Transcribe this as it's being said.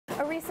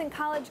recent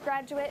college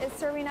graduate is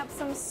serving up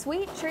some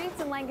sweet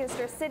treats in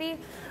Lancaster City.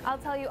 I'll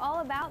tell you all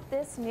about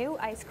this new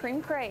ice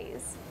cream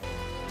craze.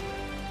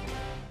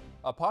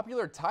 A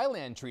popular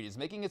Thailand treat is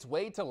making its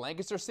way to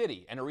Lancaster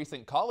City, and a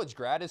recent college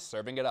grad is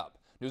serving it up.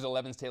 News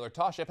 11's Taylor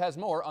Toshev has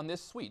more on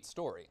this sweet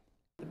story.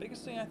 The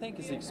biggest thing I think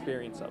is the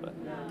experience of it,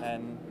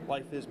 and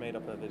life is made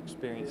up of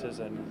experiences,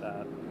 and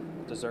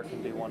dessert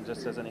can be one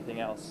just as anything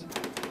else.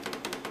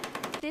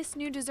 This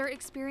new dessert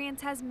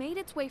experience has made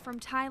its way from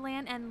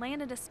Thailand and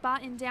landed a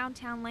spot in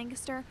downtown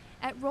Lancaster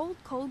at Rolled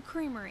Cold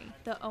Creamery.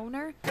 The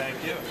owner,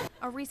 Thank you.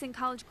 A recent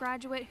college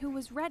graduate who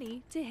was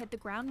ready to hit the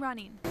ground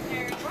running.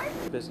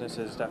 Business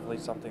is definitely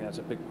something that's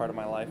a big part of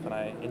my life, and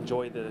I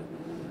enjoy the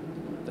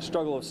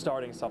struggle of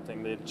starting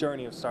something, the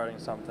journey of starting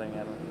something,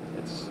 and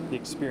it's the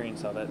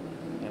experience of it.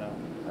 You know,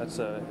 that's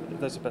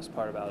the best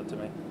part about it to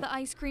me. The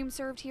ice cream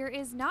served here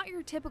is not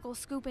your typical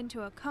scoop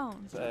into a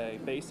cone. It's a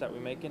base that we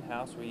make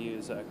in-house. We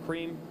use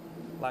cream,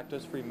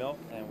 lactose-free milk,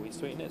 and we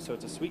sweeten it, so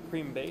it's a sweet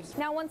cream base.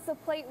 Now once the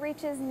plate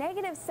reaches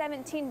negative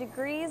 17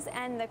 degrees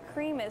and the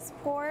cream is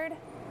poured,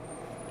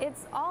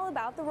 it's all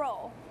about the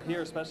roll.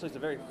 Here especially, it's a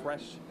very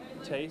fresh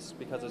taste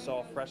because it's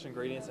all fresh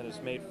ingredients and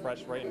it's made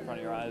fresh right in front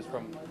of your eyes,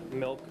 from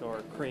milk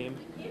or cream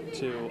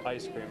to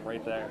ice cream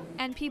right there.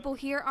 And people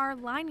here are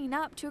lining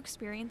up to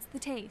experience the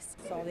taste.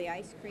 Saw the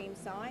ice cream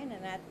sign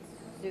and that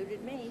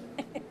suited me.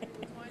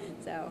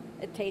 So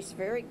it tastes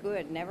very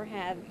good.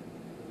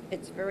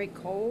 It's very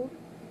cold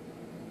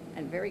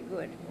and very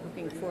good.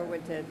 Looking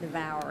forward to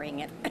devouring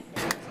it.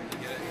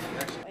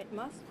 It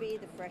must be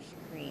the fresh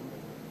cream.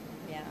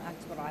 Yeah,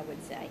 that's what I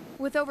would say.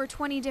 With over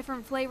 20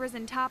 different flavors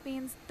and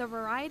toppings, the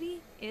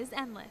variety is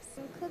endless.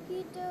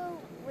 Cookie dough,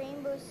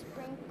 rainbow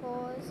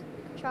sprinkles,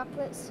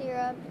 chocolate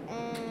syrup,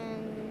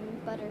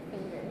 and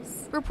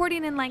Butterfingers.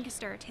 Reporting in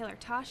Lancaster, Taylor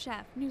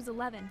Toshev, News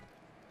 11.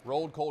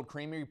 Rolled Cold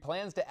Creamery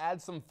plans to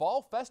add some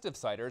fall festive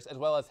ciders as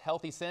well as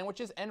healthy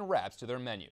sandwiches and wraps to their menu.